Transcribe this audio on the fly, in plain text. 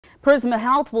Prisma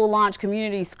Health will launch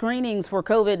community screenings for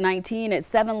COVID-19 at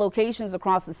 7 locations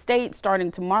across the state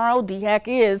starting tomorrow. DHEC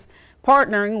is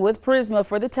partnering with Prisma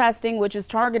for the testing, which is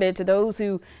targeted to those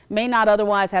who may not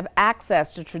otherwise have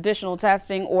access to traditional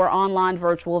testing or online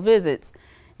virtual visits.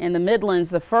 In the Midlands,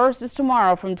 the first is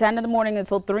tomorrow from 10 in the morning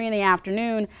until 3 in the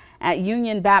afternoon at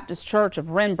Union Baptist Church of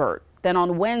Renberg. Then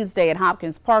on Wednesday at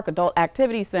Hopkins Park Adult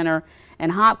Activity Center in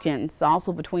Hopkins,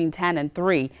 also between 10 and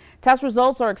 3. Test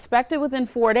results are expected within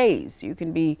 4 days. You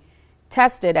can be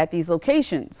tested at these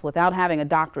locations without having a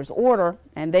doctor's order,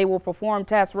 and they will perform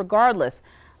tests regardless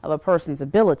of a person's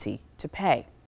ability to pay.